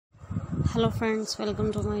Hello friends, welcome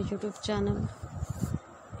to my YouTube channel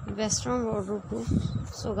Western Wardrobe Group.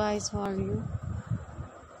 So guys, how are you?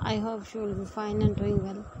 I hope you will be fine and doing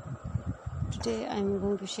well. Today I am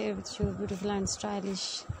going to share with you beautiful and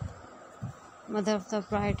stylish mother of the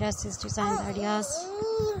bride dresses design ideas.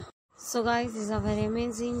 So guys, these are very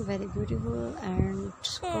amazing, very beautiful and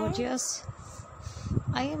gorgeous.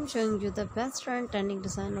 I am showing you the best and trending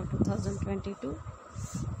design of 2022.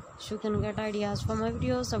 You can get ideas from my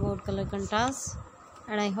videos about color contrast,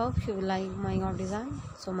 and I hope you will like my all design.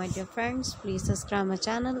 So my dear friends, please subscribe my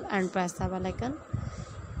channel and press the bell icon.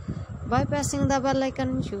 By pressing the bell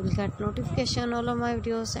icon, you will get notification all of my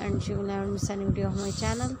videos and you will never miss any video of my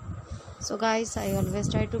channel. So guys, I always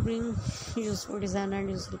try to bring useful design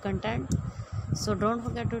and useful content. So don't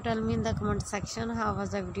forget to tell me in the comment section how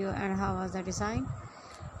was the video and how was the design.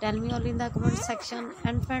 Tell me all in the comment section,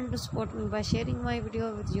 and friend, to support me by sharing my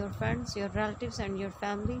video with your friends, your relatives and your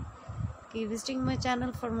family. Keep visiting my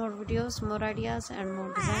channel for more videos, more ideas and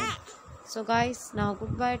more design. So guys, now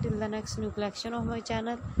goodbye till the next new collection of my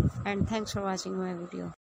channel, and thanks for watching my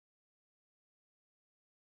video.